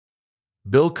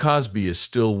Bill Cosby is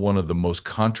still one of the most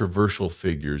controversial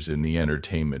figures in the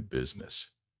entertainment business.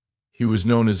 He was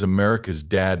known as America's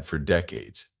dad for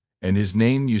decades, and his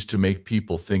name used to make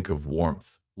people think of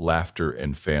warmth, laughter,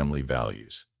 and family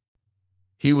values.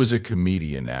 He was a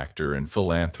comedian, actor, and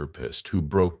philanthropist who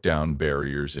broke down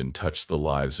barriers and touched the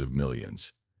lives of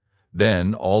millions.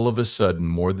 Then, all of a sudden,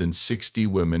 more than 60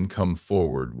 women come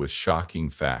forward with shocking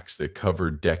facts that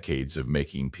cover decades of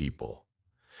making people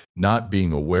not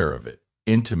being aware of it,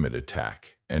 intimate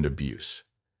attack, and abuse.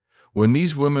 When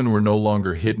these women were no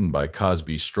longer hidden by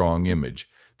Cosby's strong image,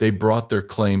 they brought their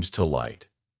claims to light.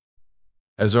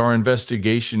 As our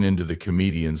investigation into the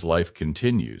comedian's life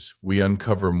continues, we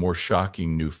uncover more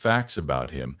shocking new facts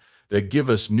about him that give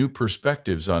us new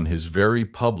perspectives on his very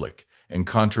public and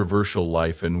controversial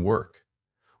life and work.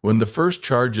 When the first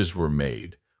charges were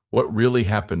made, what really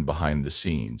happened behind the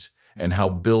scenes, and how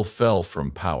Bill fell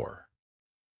from power.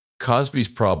 Cosby's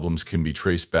problems can be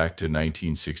traced back to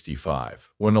 1965,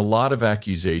 when a lot of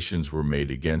accusations were made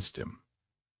against him.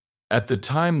 At the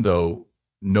time, though,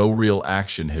 no real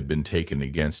action had been taken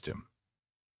against him.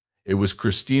 It was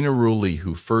Christina Rulli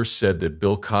who first said that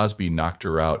Bill Cosby knocked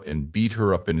her out and beat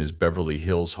her up in his Beverly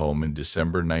Hills home in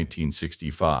December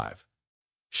 1965.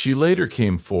 She later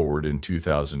came forward in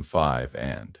 2005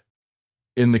 and,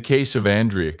 in the case of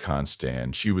Andrea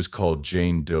Constand, she was called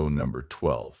Jane Doe number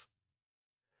 12.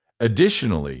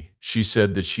 Additionally, she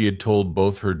said that she had told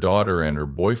both her daughter and her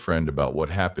boyfriend about what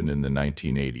happened in the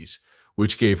 1980s,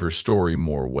 which gave her story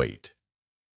more weight.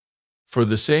 For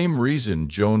the same reason,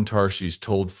 Joan Tarshis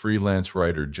told freelance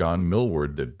writer John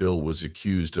Millward that Bill was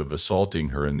accused of assaulting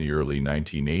her in the early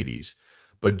 1980s,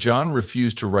 but John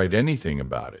refused to write anything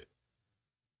about it.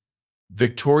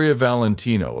 Victoria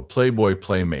Valentino, a Playboy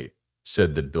playmate,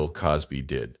 said that Bill Cosby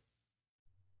did.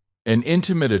 An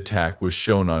intimate attack was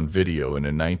shown on video in a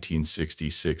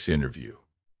 1966 interview.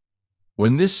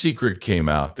 When this secret came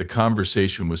out, the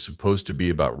conversation was supposed to be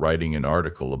about writing an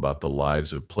article about the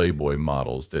lives of Playboy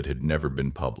models that had never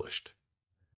been published.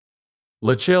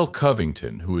 Lachelle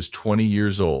Covington, who was 20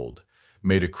 years old,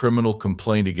 made a criminal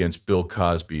complaint against Bill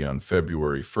Cosby on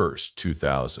February 1,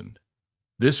 2000.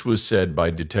 This was said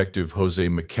by Detective Jose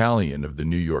McCallion of the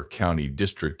New York County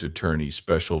District Attorney's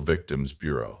Special Victims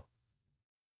Bureau.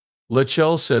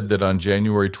 Lachelle said that on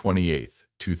January 28,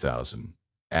 2000,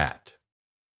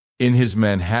 in his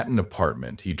Manhattan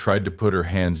apartment, he tried to put her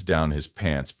hands down his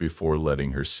pants before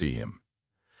letting her see him.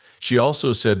 She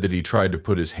also said that he tried to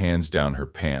put his hands down her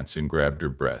pants and grabbed her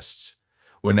breasts.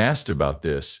 When asked about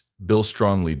this, Bill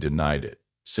strongly denied it,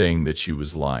 saying that she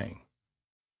was lying.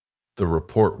 The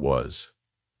report was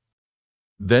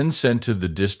then sent to the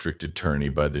district attorney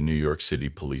by the New York City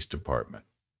Police Department.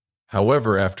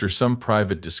 However, after some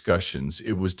private discussions,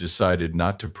 it was decided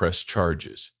not to press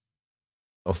charges.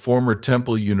 A former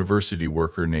Temple University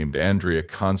worker named Andrea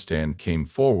Constand came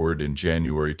forward in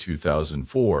January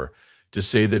 2004 to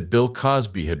say that Bill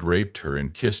Cosby had raped her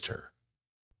and kissed her.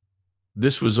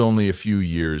 This was only a few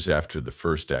years after the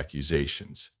first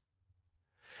accusations.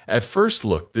 At first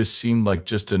look, this seemed like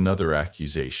just another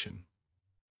accusation.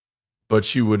 But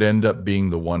she would end up being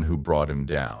the one who brought him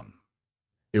down.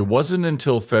 It wasn't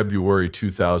until February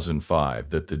 2005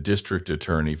 that the district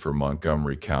attorney for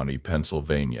Montgomery County,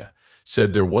 Pennsylvania,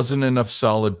 said there wasn't enough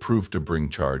solid proof to bring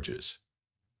charges.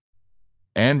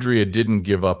 Andrea didn't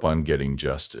give up on getting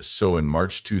justice, so in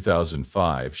March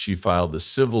 2005, she filed a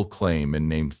civil claim and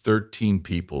named 13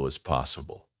 people as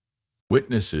possible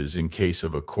witnesses in case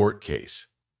of a court case.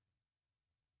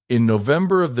 In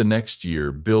November of the next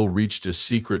year, Bill reached a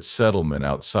secret settlement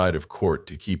outside of court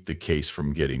to keep the case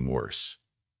from getting worse.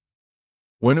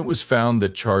 When it was found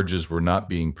that charges were not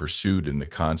being pursued in the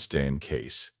Constand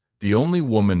case, the only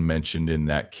woman mentioned in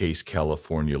that case,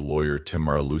 California lawyer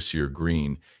Tamara Lucier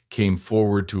Green, came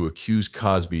forward to accuse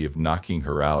Cosby of knocking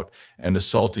her out and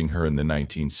assaulting her in the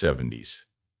 1970s.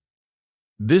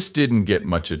 This didn't get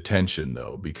much attention,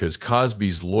 though, because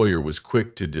Cosby's lawyer was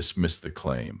quick to dismiss the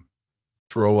claim,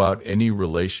 throw out any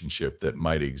relationship that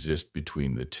might exist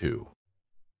between the two.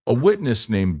 A witness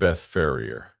named Beth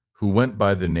Ferrier, who went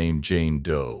by the name Jane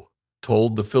Doe,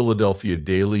 told the Philadelphia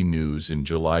Daily News in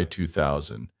July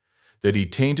 2000 that he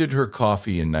tainted her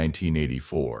coffee in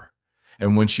 1984,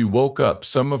 and when she woke up,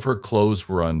 some of her clothes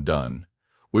were undone,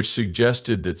 which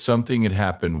suggested that something had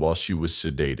happened while she was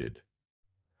sedated.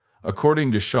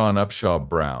 According to Sean Upshaw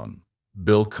Brown,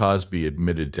 Bill Cosby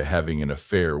admitted to having an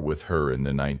affair with her in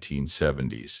the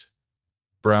 1970s.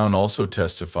 Brown also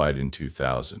testified in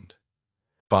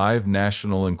 2005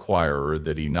 National Enquirer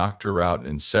that he knocked her out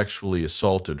and sexually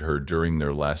assaulted her during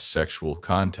their last sexual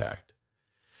contact.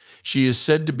 She is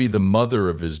said to be the mother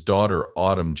of his daughter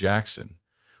Autumn Jackson,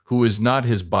 who is not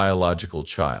his biological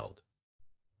child.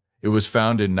 It was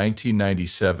found in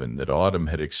 1997 that Autumn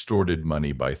had extorted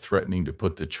money by threatening to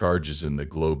put the charges in the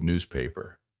Globe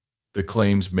newspaper. The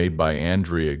claims made by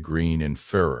Andrea Green and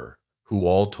Ferrer, who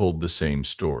all told the same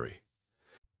story.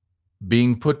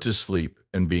 Being put to sleep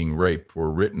and being raped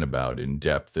were written about in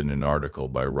depth in an article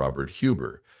by Robert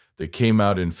Huber that came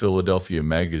out in Philadelphia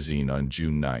Magazine on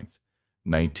June 9,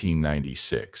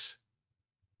 1996.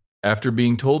 After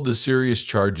being told the serious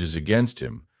charges against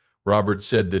him, Robert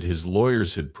said that his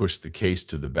lawyers had pushed the case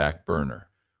to the back burner,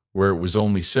 where it was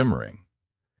only simmering.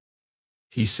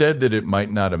 He said that it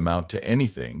might not amount to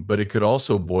anything, but it could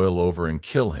also boil over and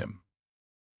kill him.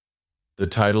 The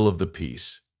title of the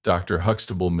piece, Dr.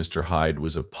 Huxtable Mr. Hyde,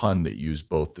 was a pun that used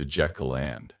both the Jekyll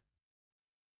and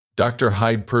Dr.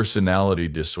 Hyde personality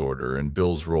disorder and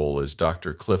Bill's role as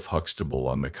Dr. Cliff Huxtable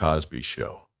on The Cosby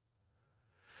Show.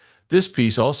 This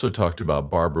piece also talked about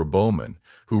Barbara Bowman,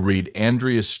 who read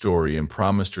Andrea's story and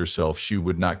promised herself she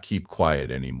would not keep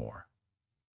quiet anymore.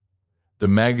 The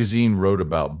magazine wrote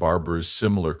about Barbara's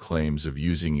similar claims of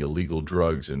using illegal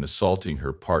drugs and assaulting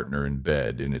her partner in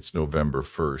bed in its November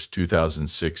 1,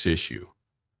 2006 issue.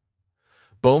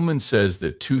 Bowman says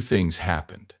that two things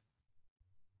happened.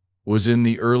 Was in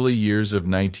the early years of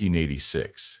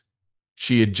 1986.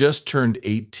 She had just turned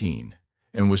 18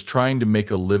 and was trying to make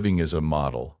a living as a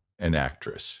model and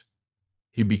actress.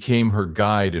 He became her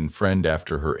guide and friend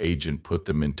after her agent put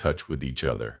them in touch with each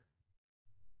other.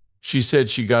 She said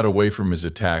she got away from his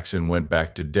attacks and went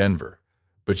back to Denver,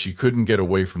 but she couldn't get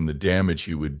away from the damage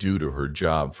he would do to her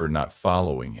job for not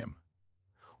following him.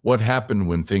 What happened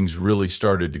when things really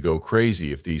started to go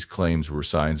crazy if these claims were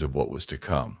signs of what was to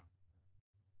come?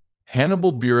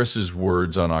 Hannibal Buress's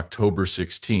words on October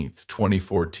 16,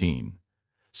 2014,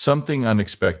 "Something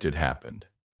unexpected happened.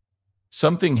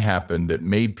 Something happened that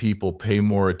made people pay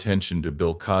more attention to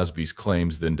Bill Cosby's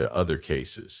claims than to other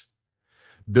cases.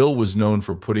 Bill was known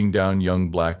for putting down young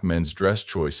black men's dress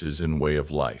choices and way of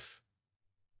life."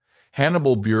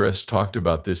 Hannibal Buress talked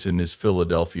about this in his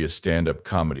Philadelphia stand-up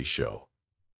comedy show.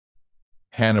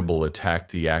 Hannibal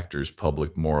attacked the actor's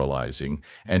public moralizing,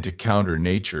 and to counter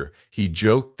nature, he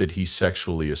joked that he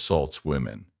sexually assaults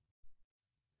women.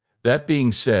 That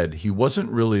being said, he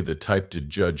wasn't really the type to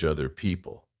judge other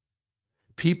people.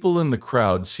 People in the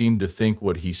crowd seemed to think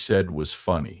what he said was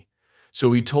funny,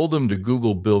 so he told them to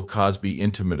Google Bill Cosby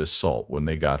intimate assault when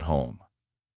they got home.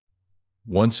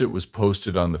 Once it was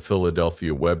posted on the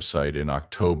Philadelphia website in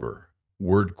October,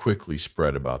 word quickly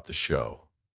spread about the show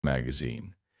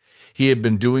magazine. He had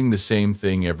been doing the same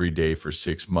thing every day for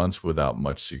 6 months without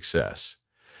much success.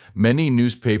 Many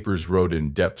newspapers wrote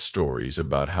in-depth stories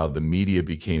about how the media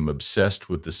became obsessed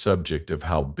with the subject of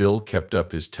how Bill kept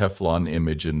up his Teflon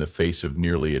image in the face of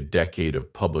nearly a decade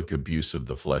of public abuse of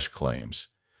the flesh claims.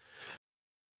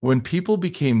 When people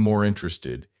became more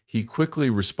interested, he quickly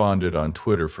responded on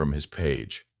Twitter from his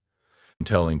page,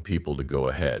 telling people to go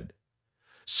ahead.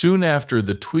 Soon after,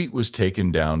 the tweet was taken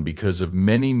down because of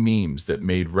many memes that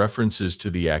made references to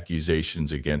the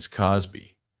accusations against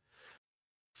Cosby.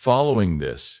 Following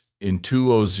this, in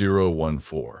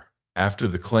 2014, after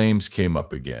the claims came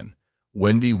up again,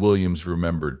 Wendy Williams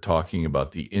remembered talking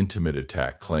about the intimate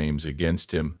attack claims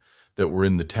against him that were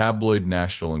in the tabloid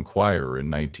National Enquirer in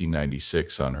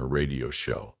 1996 on her radio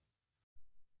show.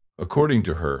 According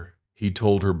to her, he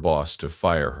told her boss to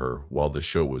fire her while the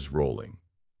show was rolling.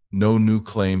 No new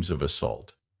claims of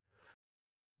assault.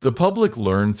 The public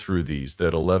learned through these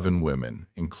that 11 women,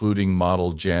 including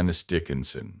model Janice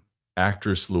Dickinson,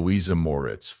 actress Louisa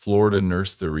Moritz, Florida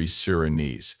nurse Therese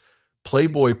Sirenese,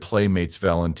 Playboy Playmates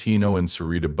Valentino and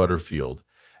Sarita Butterfield,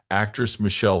 actress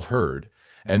Michelle Hurd,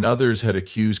 and others had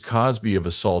accused Cosby of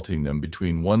assaulting them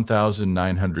between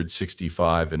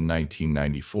 1965 and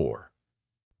 1994.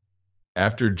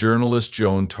 After journalist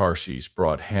Joan Tarshis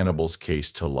brought Hannibal's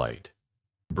case to light,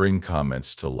 bring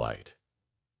comments to light.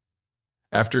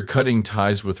 After cutting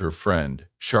ties with her friend,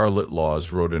 Charlotte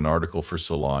Laws wrote an article for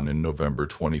Salon in November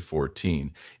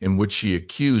 2014 in which she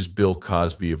accused Bill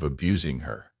Cosby of abusing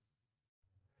her.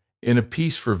 In a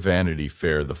piece for Vanity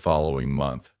Fair the following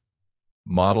month,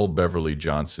 model Beverly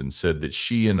Johnson said that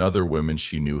she and other women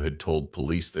she knew had told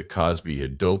police that Cosby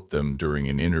had doped them during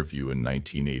an interview in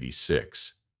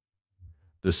 1986.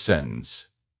 The sentence.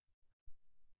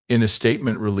 In a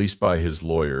statement released by his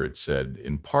lawyer, it said,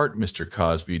 in part, Mr.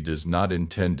 Cosby does not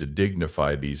intend to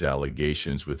dignify these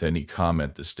allegations with any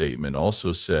comment. The statement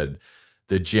also said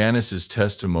that Janice's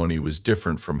testimony was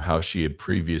different from how she had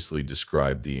previously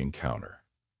described the encounter.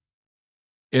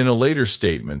 In a later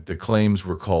statement, the claims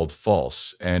were called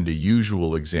false and a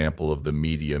usual example of the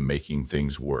media making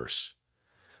things worse.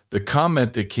 The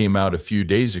comment that came out a few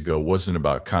days ago wasn't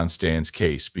about Constance's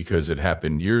case because it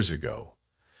happened years ago.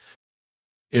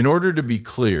 In order to be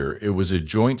clear, it was a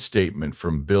joint statement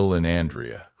from Bill and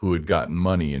Andrea, who had gotten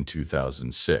money in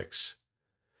 2006.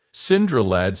 Sindra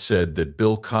Ladd said that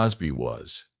Bill Cosby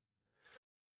was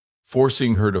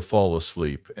forcing her to fall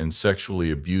asleep and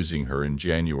sexually abusing her in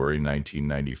January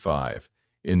 1995,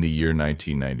 in the year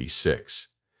 1996.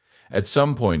 At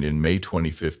some point in May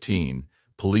 2015,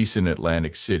 police in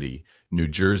Atlantic City, New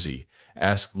Jersey,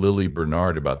 asked Lily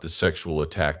Bernard about the sexual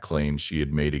attack claims she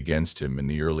had made against him in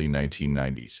the early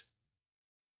 1990s.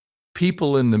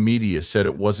 People in the media said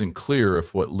it wasn't clear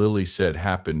if what Lily said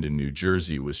happened in New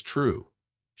Jersey was true.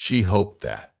 She hoped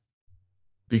that,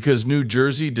 because New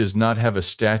Jersey does not have a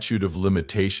statute of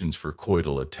limitations for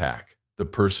coital attack, the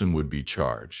person would be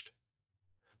charged.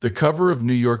 The cover of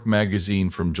New York Magazine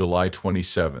from July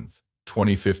 27,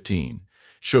 2015,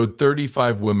 showed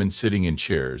 35 women sitting in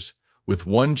chairs, with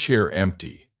one chair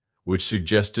empty, which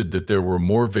suggested that there were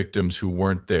more victims who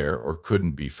weren't there or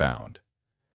couldn't be found.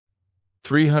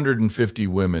 350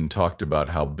 women talked about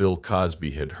how Bill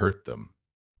Cosby had hurt them,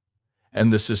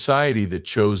 and the society that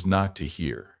chose not to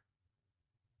hear.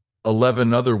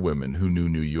 11 other women who knew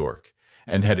New York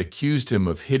and had accused him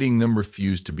of hitting them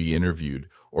refused to be interviewed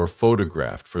or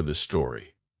photographed for the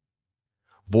story.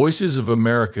 Voices of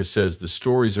America says the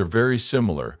stories are very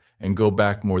similar and go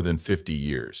back more than 50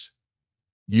 years.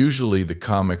 Usually the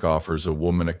comic offers a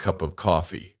woman a cup of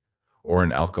coffee or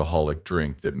an alcoholic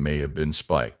drink that may have been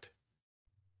spiked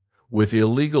with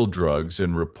illegal drugs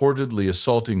and reportedly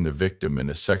assaulting the victim in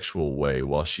a sexual way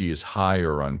while she is high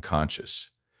or unconscious.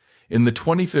 In the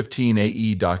 2015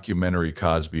 AE documentary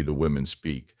Cosby, The Women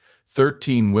Speak,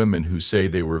 13 women who say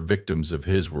they were victims of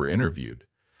his were interviewed.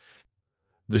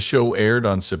 The show aired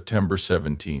on September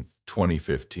 17,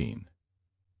 2015.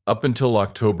 Up until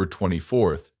October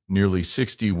 24, nearly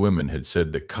 60 women had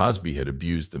said that Cosby had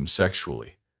abused them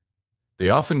sexually. They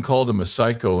often called him a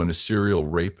psycho and a serial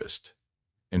rapist.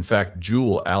 In fact,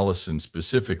 Jewel Allison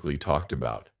specifically talked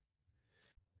about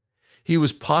he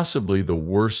was possibly the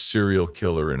worst serial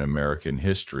killer in American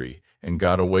history and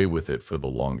got away with it for the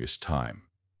longest time.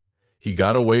 He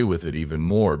got away with it even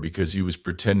more because he was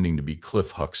pretending to be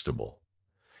Cliff Huxtable.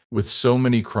 With so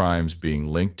many crimes being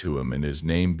linked to him and his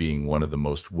name being one of the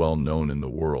most well-known in the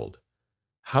world,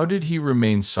 how did he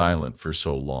remain silent for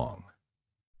so long?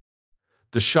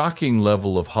 The shocking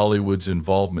level of Hollywood's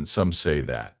involvement, some say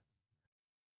that.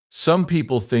 Some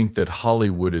people think that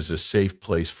Hollywood is a safe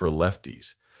place for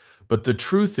lefties, but the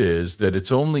truth is that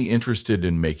it's only interested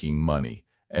in making money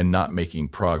and not making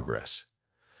progress.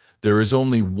 There is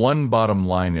only one bottom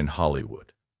line in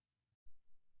Hollywood.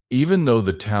 Even though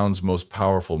the town's most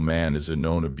powerful man is a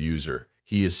known abuser,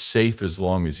 he is safe as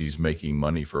long as he's making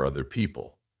money for other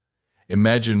people.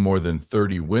 Imagine more than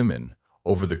 30 women,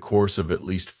 over the course of at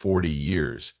least 40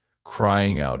 years,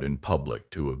 crying out in public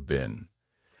to have been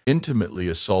intimately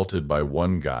assaulted by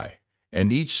one guy,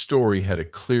 and each story had a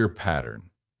clear pattern.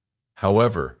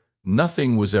 However,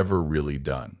 nothing was ever really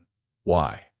done.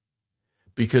 Why?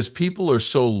 Because people are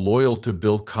so loyal to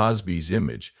Bill Cosby's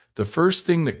image, the first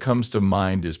thing that comes to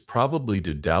mind is probably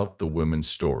to doubt the women's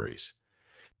stories.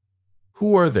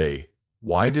 Who are they?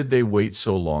 Why did they wait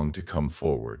so long to come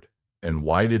forward? And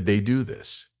why did they do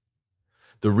this?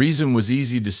 The reason was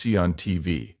easy to see on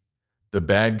TV. The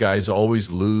bad guys always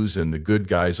lose and the good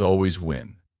guys always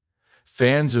win.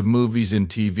 Fans of movies and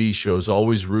TV shows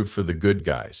always root for the good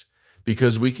guys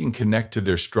because we can connect to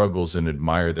their struggles and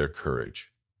admire their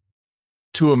courage.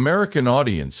 To American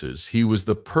audiences, he was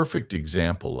the perfect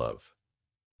example of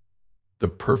the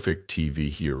perfect TV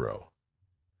hero.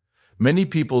 Many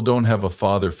people don't have a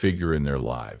father figure in their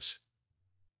lives.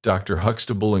 Dr.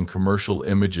 Huxtable and commercial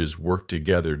images work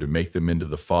together to make them into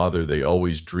the father they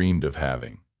always dreamed of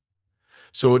having.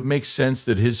 So it makes sense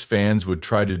that his fans would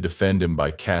try to defend him by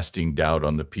casting doubt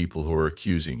on the people who are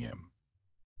accusing him.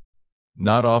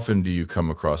 Not often do you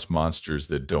come across monsters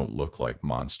that don't look like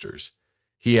monsters.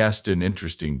 He asked an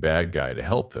interesting bad guy to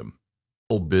help him.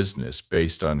 Whole business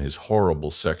based on his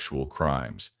horrible sexual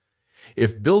crimes.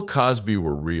 If Bill Cosby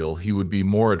were real, he would be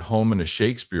more at home in a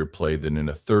Shakespeare play than in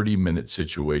a 30-minute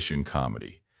situation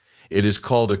comedy. It is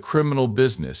called a criminal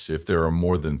business if there are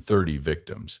more than 30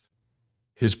 victims.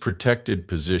 His protected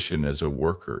position as a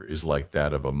worker is like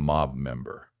that of a mob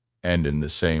member, and in the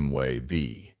same way,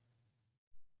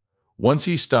 once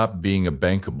he stopped being a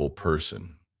bankable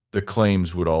person, the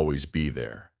claims would always be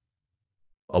there.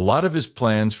 A lot of his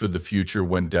plans for the future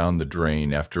went down the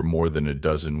drain after more than a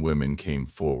dozen women came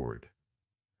forward.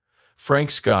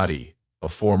 Frank Scotti, a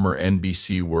former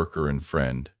NBC worker and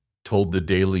friend, told the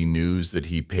Daily News that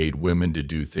he paid women to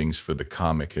do things for the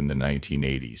comic in the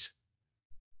 1980s.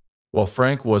 While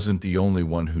Frank wasn't the only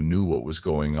one who knew what was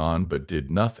going on but did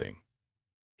nothing,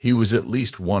 he was at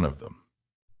least one of them.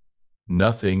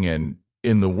 Nothing and,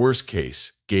 in the worst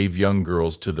case, gave young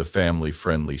girls to the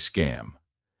family-friendly scam.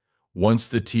 Once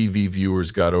the TV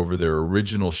viewers got over their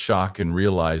original shock and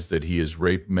realized that he has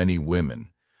raped many women,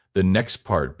 the next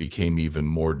part became even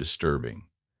more disturbing.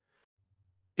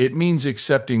 It means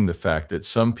accepting the fact that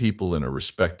some people in a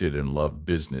respected and loved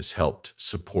business helped,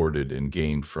 supported, and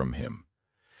gained from him.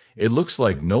 It looks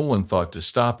like no one thought to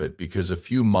stop it because a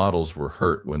few models were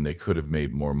hurt when they could have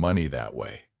made more money that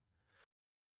way.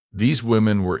 These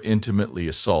women were intimately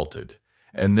assaulted,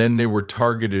 and then they were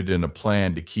targeted in a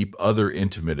plan to keep other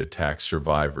intimate attack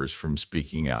survivors from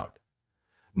speaking out.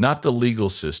 Not the legal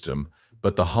system,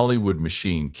 but the Hollywood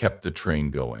machine kept the train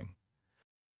going.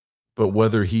 But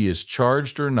whether he is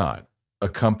charged or not, a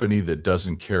company that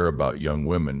doesn't care about young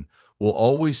women will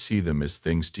always see them as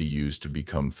things to use to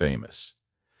become famous.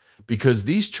 Because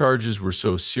these charges were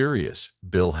so serious,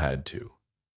 Bill had to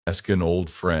ask an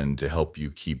old friend to help you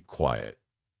keep quiet.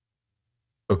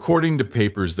 According to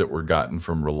papers that were gotten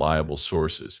from reliable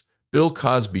sources, Bill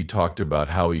Cosby talked about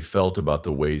how he felt about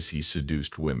the ways he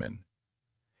seduced women.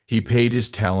 He paid his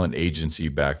talent agency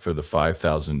back for the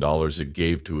 $5,000 it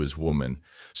gave to his woman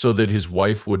so that his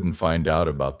wife wouldn't find out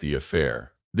about the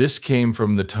affair. This came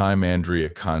from the time Andrea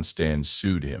Constand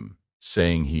sued him,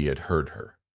 saying he had hurt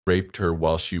her, raped her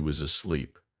while she was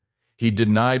asleep. He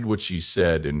denied what she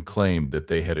said and claimed that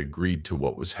they had agreed to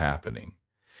what was happening.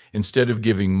 Instead of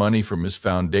giving money from his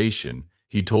foundation,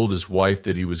 he told his wife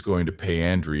that he was going to pay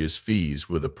Andrea's fees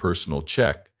with a personal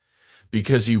check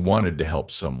because he wanted to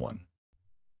help someone.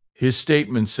 His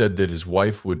statement said that his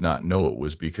wife would not know it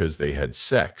was because they had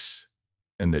sex,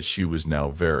 and that she was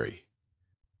now very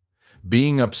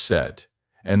being upset,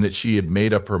 and that she had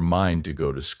made up her mind to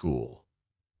go to school.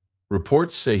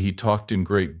 Reports say he talked in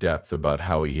great depth about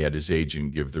how he had his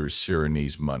agent give the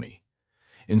Syrianese money.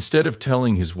 Instead of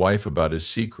telling his wife about his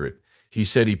secret, he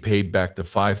said he paid back the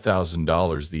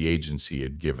 $5,000 the agency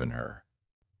had given her.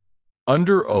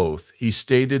 Under oath, he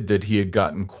stated that he had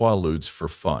gotten Quaaludes for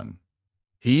fun.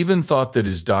 He even thought that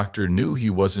his doctor knew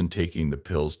he wasn't taking the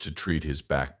pills to treat his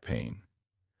back pain.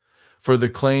 For the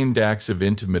claimed acts of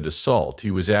intimate assault,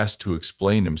 he was asked to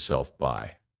explain himself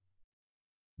by.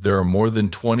 There are more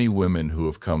than 20 women who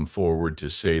have come forward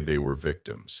to say they were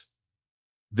victims.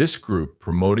 This group,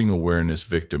 promoting awareness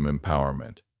victim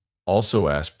empowerment, also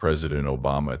asked President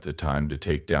Obama at the time to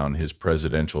take down his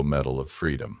Presidential Medal of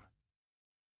Freedom.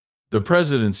 The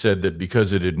president said that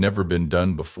because it had never been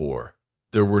done before,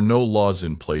 there were no laws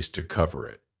in place to cover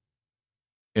it.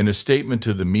 In a statement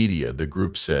to the media, the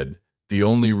group said, "The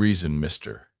only reason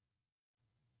Mr.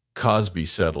 Cosby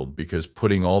settled because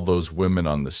putting all those women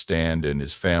on the stand and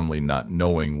his family not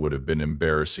knowing would have been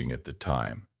embarrassing at the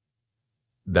time.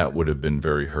 That would have been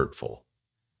very hurtful."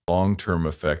 Long-term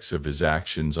effects of his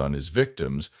actions on his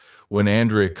victims. When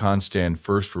Andrea Constand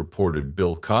first reported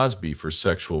Bill Cosby for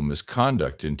sexual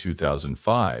misconduct in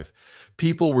 2005,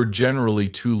 people were generally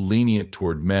too lenient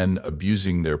toward men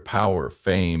abusing their power,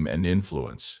 fame, and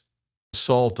influence.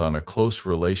 Assault on a close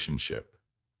relationship.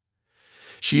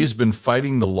 She has been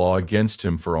fighting the law against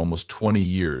him for almost 20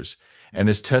 years and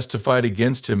has testified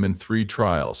against him in 3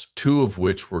 trials, 2 of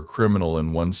which were criminal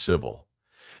and 1 civil.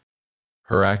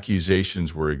 Her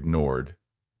accusations were ignored.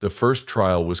 The first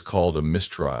trial was called a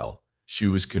mistrial. She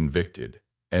was convicted,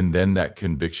 and then that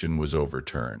conviction was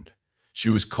overturned. She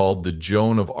was called the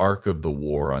Joan of Arc of the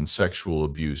war on sexual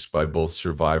abuse by both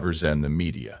survivors and the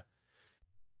media.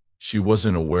 She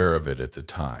wasn't aware of it at the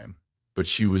time, but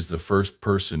she was the first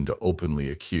person to openly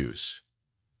accuse.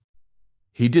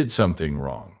 He did something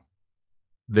wrong.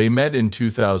 They met in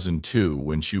 2002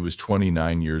 when she was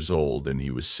 29 years old and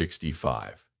he was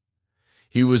 65.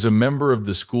 He was a member of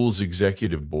the school's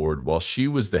executive board while she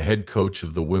was the head coach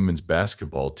of the women's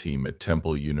basketball team at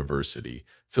Temple University,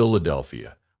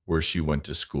 Philadelphia, where she went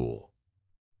to school.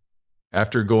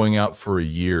 After going out for a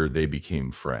year, they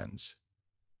became friends.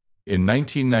 In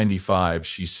 1995,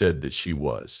 she said that she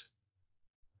was.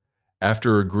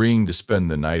 After agreeing to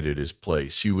spend the night at his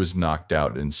place, she was knocked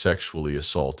out and sexually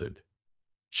assaulted.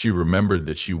 She remembered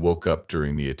that she woke up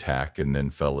during the attack and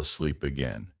then fell asleep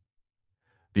again.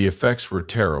 The effects were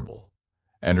terrible,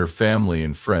 and her family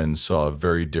and friends saw a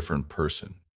very different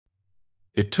person.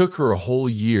 It took her a whole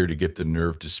year to get the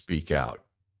nerve to speak out.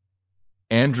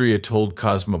 Andrea told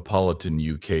Cosmopolitan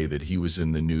UK that he was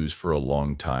in the news for a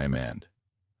long time and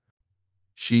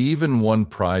she even won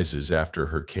prizes after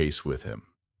her case with him.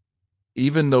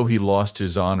 Even though he lost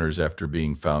his honors after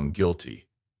being found guilty,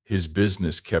 his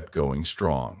business kept going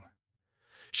strong.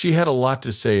 She had a lot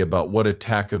to say about what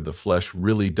Attack of the Flesh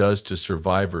really does to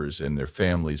survivors and their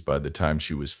families by the time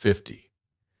she was 50.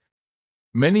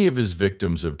 Many of his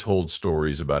victims have told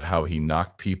stories about how he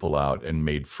knocked people out and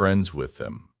made friends with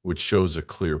them, which shows a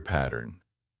clear pattern.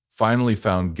 Finally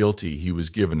found guilty, he was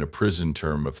given a prison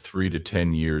term of 3 to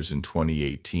 10 years in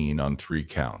 2018 on 3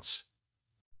 counts.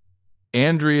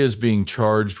 Andrea is being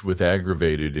charged with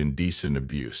aggravated indecent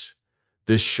abuse.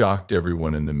 This shocked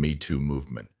everyone in the Me Too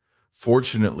movement.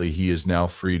 Fortunately, he is now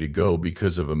free to go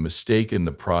because of a mistake in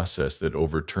the process that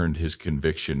overturned his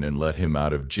conviction and let him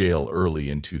out of jail early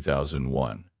in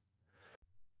 2001.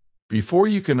 Before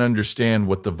you can understand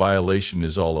what the violation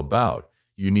is all about,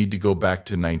 you need to go back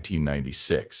to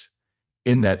 1996.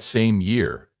 In that same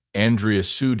year, Andrea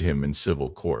sued him in civil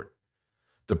court.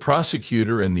 The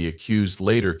prosecutor and the accused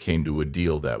later came to a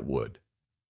deal that would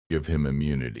give him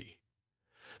immunity.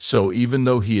 So even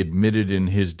though he admitted in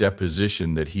his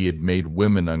deposition that he had made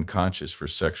women unconscious for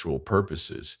sexual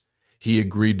purposes, he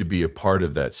agreed to be a part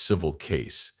of that civil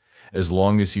case, as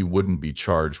long as he wouldn't be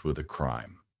charged with a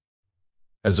crime.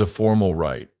 As a formal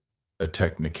right, a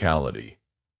technicality,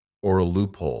 or a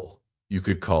loophole, you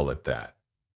could call it that.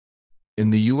 In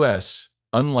the US,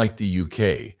 unlike the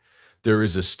UK, there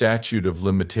is a statute of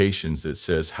limitations that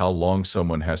says how long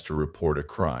someone has to report a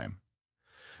crime.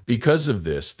 Because of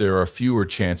this, there are fewer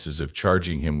chances of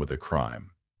charging him with a crime.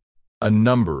 A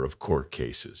number of court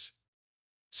cases.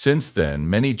 Since then,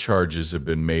 many charges have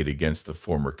been made against the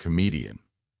former comedian.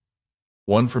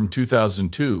 One from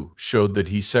 2002 showed that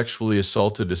he sexually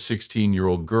assaulted a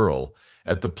 16-year-old girl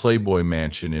at the Playboy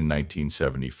Mansion in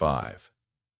 1975.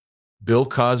 Bill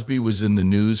Cosby was in the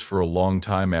news for a long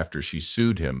time after she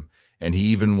sued him, and he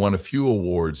even won a few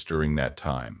awards during that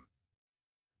time.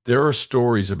 There are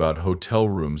stories about hotel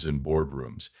rooms and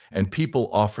boardrooms, and people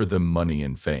offer them money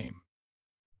and fame.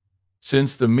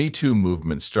 Since the Me Too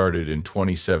movement started in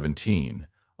 2017,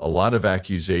 a lot of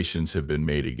accusations have been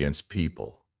made against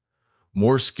people.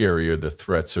 More scary are the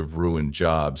threats of ruined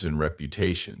jobs and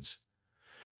reputations.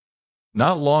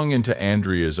 Not long into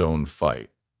Andrea's own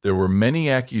fight, there were many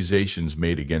accusations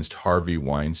made against Harvey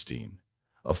Weinstein,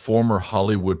 a former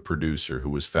Hollywood producer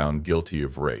who was found guilty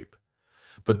of rape.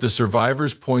 But the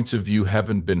survivors' points of view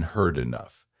haven't been heard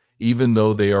enough, even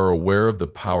though they are aware of the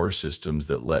power systems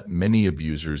that let many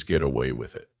abusers get away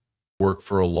with it. Work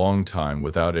for a long time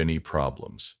without any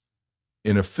problems.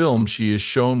 In a film, she is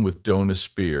shown with Donna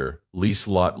Spear,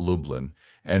 Liselott Lublin,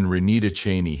 and Renita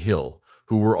Cheney Hill,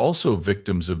 who were also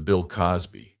victims of Bill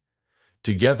Cosby.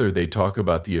 Together, they talk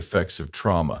about the effects of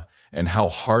trauma and how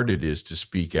hard it is to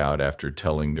speak out after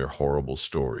telling their horrible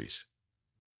stories.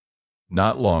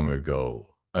 Not long ago,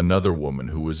 another woman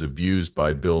who was abused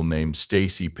by Bill named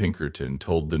Stacy Pinkerton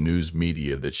told the news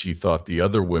media that she thought the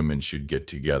other women should get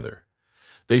together.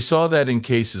 They saw that in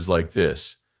cases like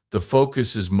this, the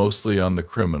focus is mostly on the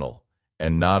criminal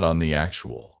and not on the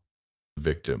actual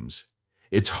victims.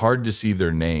 It's hard to see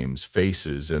their names,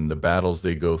 faces, and the battles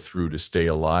they go through to stay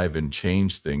alive and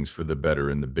change things for the better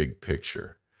in the big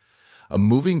picture. A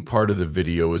moving part of the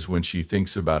video is when she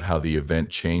thinks about how the event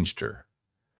changed her.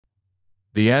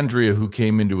 The Andrea who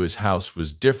came into his house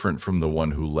was different from the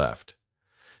one who left.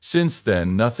 Since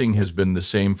then, nothing has been the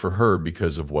same for her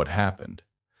because of what happened.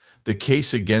 The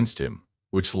case against him,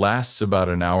 which lasts about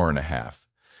an hour and a half,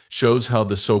 shows how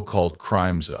the so-called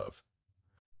crimes of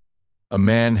a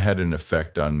man had an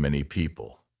effect on many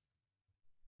people.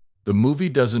 The movie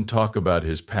doesn't talk about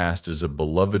his past as a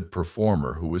beloved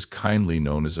performer who was kindly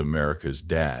known as America's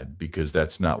dad, because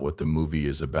that's not what the movie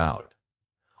is about.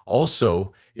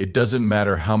 Also, it doesn't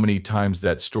matter how many times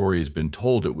that story has been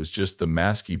told, it was just the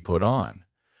mask he put on.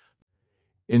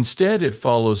 Instead, it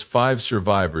follows 5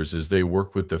 survivors as they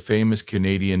work with the famous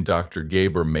Canadian Dr.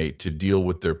 Gabor Mate to deal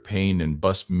with their pain and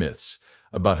bust myths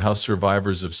about how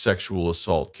survivors of sexual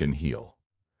assault can heal.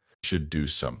 Should do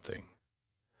something.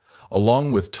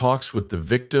 Along with talks with the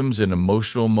victims and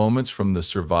emotional moments from the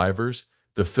survivors,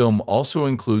 the film also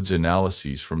includes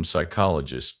analyses from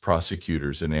psychologists,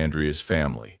 prosecutors, and Andrea's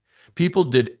family. People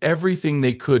did everything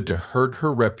they could to hurt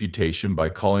her reputation by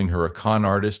calling her a con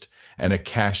artist and a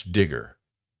cash digger.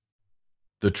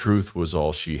 The truth was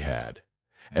all she had,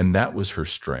 and that was her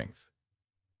strength.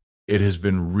 It has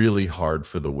been really hard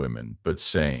for the women, but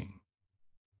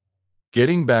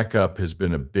getting back up has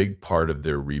been a big part of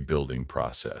their rebuilding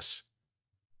process.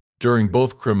 During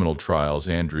both criminal trials,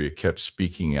 Andrea kept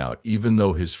speaking out, even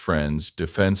though his friends,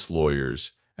 defense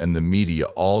lawyers, and the media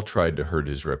all tried to hurt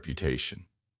his reputation.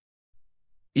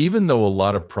 Even though a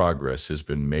lot of progress has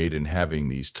been made in having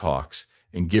these talks,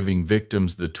 and giving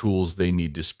victims the tools they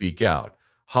need to speak out,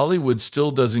 Hollywood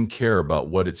still doesn't care about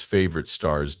what its favorite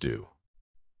stars do.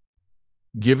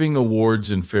 Giving awards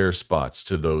and fair spots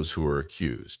to those who are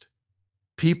accused.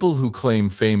 People who claim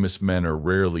famous men are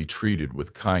rarely treated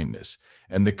with kindness,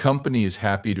 and the company is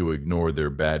happy to ignore their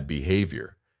bad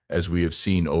behavior, as we have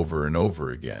seen over and over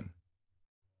again.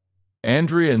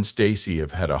 Andrea and Stacey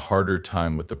have had a harder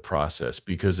time with the process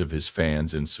because of his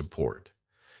fans and support.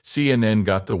 CNN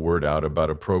got the word out about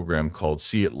a program called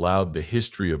See It Loud: The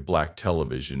History of Black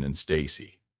Television, and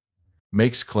Stacey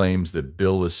makes claims that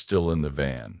Bill is still in the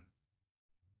van.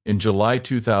 In July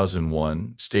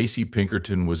 2001, Stacey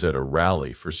Pinkerton was at a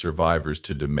rally for survivors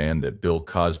to demand that Bill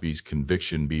Cosby's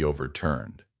conviction be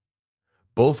overturned.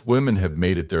 Both women have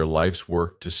made it their life's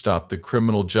work to stop the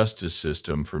criminal justice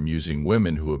system from using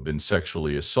women who have been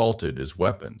sexually assaulted as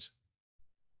weapons.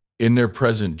 In their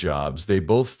present jobs, they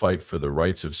both fight for the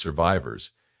rights of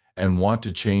survivors and want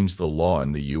to change the law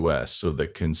in the U.S. so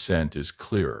that consent is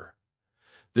clearer.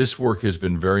 This work has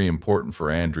been very important for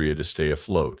Andrea to stay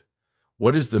afloat.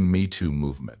 What is the Me Too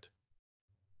movement?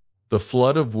 The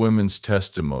flood of women's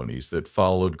testimonies that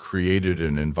followed created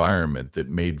an environment that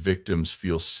made victims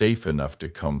feel safe enough to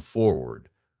come forward,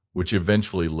 which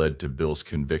eventually led to Bill's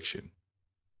conviction.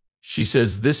 She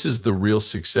says this is the real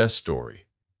success story,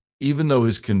 even though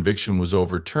his conviction was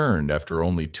overturned after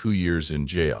only 2 years in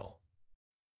jail.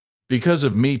 Because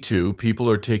of Me Too, people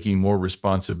are taking more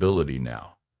responsibility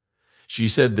now. She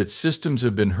said that systems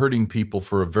have been hurting people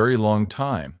for a very long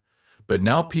time, but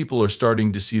now people are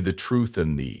starting to see the truth,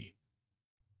 and the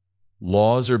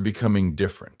laws are becoming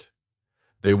different.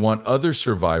 They want other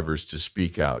survivors to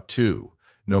speak out too,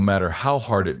 no matter how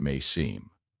hard it may seem.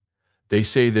 They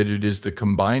say that it is the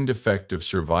combined effect of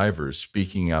survivors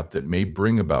speaking out that may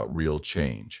bring about real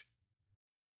change.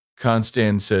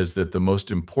 Constance says that the most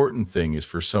important thing is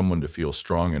for someone to feel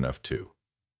strong enough to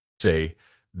say,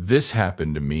 "This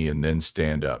happened to me," and then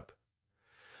stand up.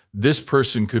 This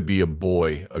person could be a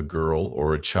boy, a girl,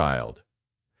 or a child.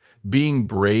 Being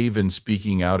brave and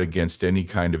speaking out against any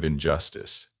kind of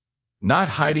injustice. Not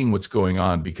hiding what's going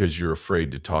on because you're afraid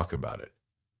to talk about it.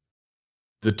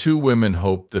 The two women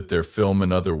hope that their film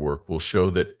and other work will show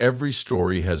that every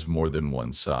story has more than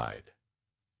one side.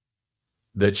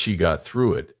 That she got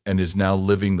through it and is now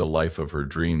living the life of her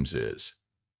dreams is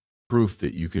proof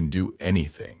that you can do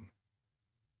anything.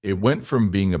 It went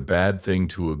from being a bad thing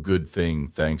to a good thing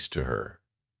thanks to her.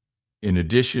 In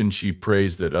addition, she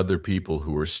prays that other people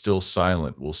who are still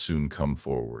silent will soon come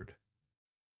forward.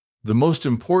 The most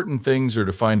important things are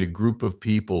to find a group of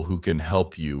people who can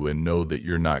help you and know that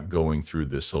you're not going through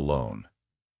this alone.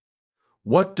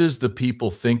 What does the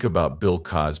people think about Bill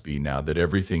Cosby now that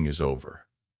everything is over?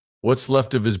 What's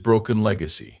left of his broken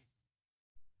legacy?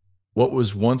 What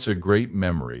was once a great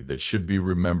memory that should be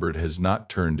remembered has not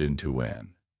turned into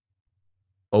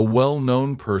a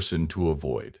well-known person to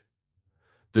avoid.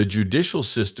 The judicial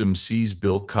system sees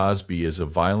Bill Cosby as a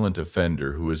violent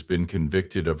offender who has been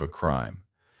convicted of a crime.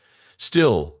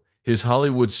 Still, his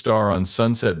Hollywood star on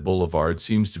Sunset Boulevard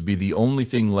seems to be the only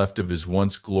thing left of his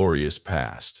once glorious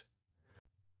past.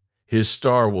 His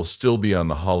star will still be on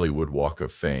the Hollywood Walk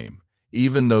of Fame,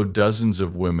 even though dozens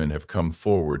of women have come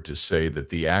forward to say that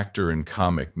the actor and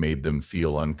comic made them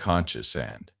feel unconscious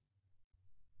and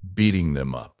beating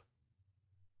them up.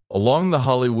 Along the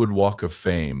Hollywood Walk of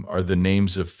Fame are the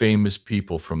names of famous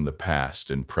people from the past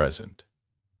and present.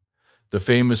 The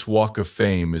famous Walk of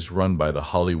Fame is run by the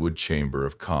Hollywood Chamber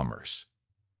of Commerce.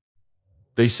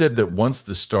 They said that once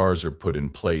the stars are put in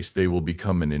place, they will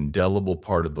become an indelible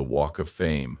part of the Walk of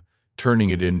Fame, turning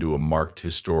it into a marked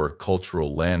historic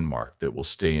cultural landmark that will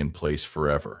stay in place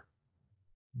forever.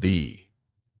 The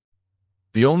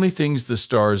only things the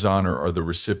stars honor are the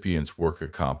recipients' work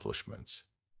accomplishments.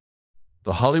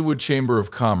 The Hollywood Chamber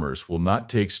of Commerce will not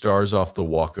take stars off the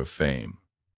Walk of Fame,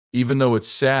 even though it's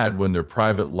sad when their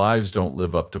private lives don't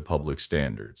live up to public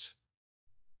standards.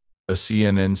 A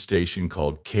CNN station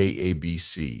called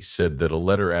KABC said that a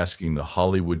letter asking the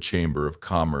Hollywood Chamber of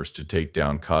Commerce to take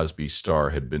down Cosby's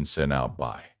star had been sent out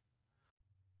by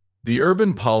the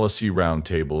Urban Policy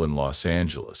Roundtable in Los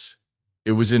Angeles.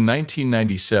 It was in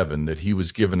 1997 that he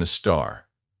was given a star,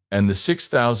 and the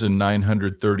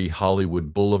 6,930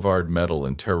 Hollywood Boulevard Medal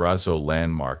and Terrazzo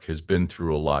landmark has been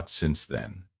through a lot since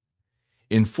then.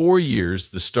 In 4 years,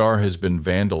 the star has been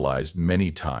vandalized many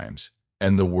times,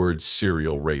 and the words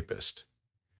 "serial rapist"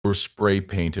 were spray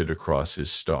painted across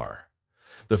his star.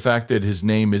 The fact that his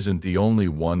name isn't the only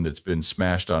one that's been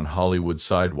smashed on Hollywood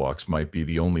sidewalks might be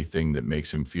the only thing that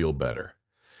makes him feel better.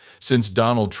 Since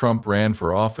Donald Trump ran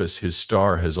for office, his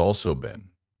star has also been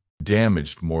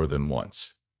damaged more than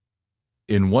once.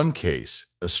 In one case,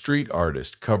 a street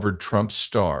artist covered Trump's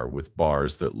star with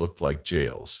bars that looked like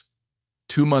jails.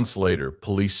 2 months later,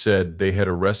 police said they had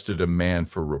arrested a man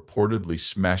for reportedly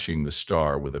smashing the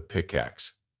star with a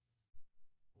pickaxe.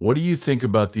 What do you think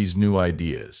about these new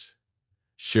ideas?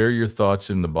 Share your thoughts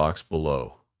in the box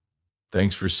below.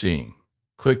 Thanks for seeing.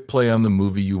 Click play on the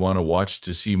movie you want to watch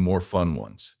to see more fun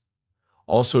ones.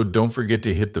 Also, don't forget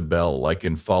to hit the bell, like,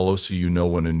 and follow so you know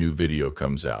when a new video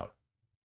comes out.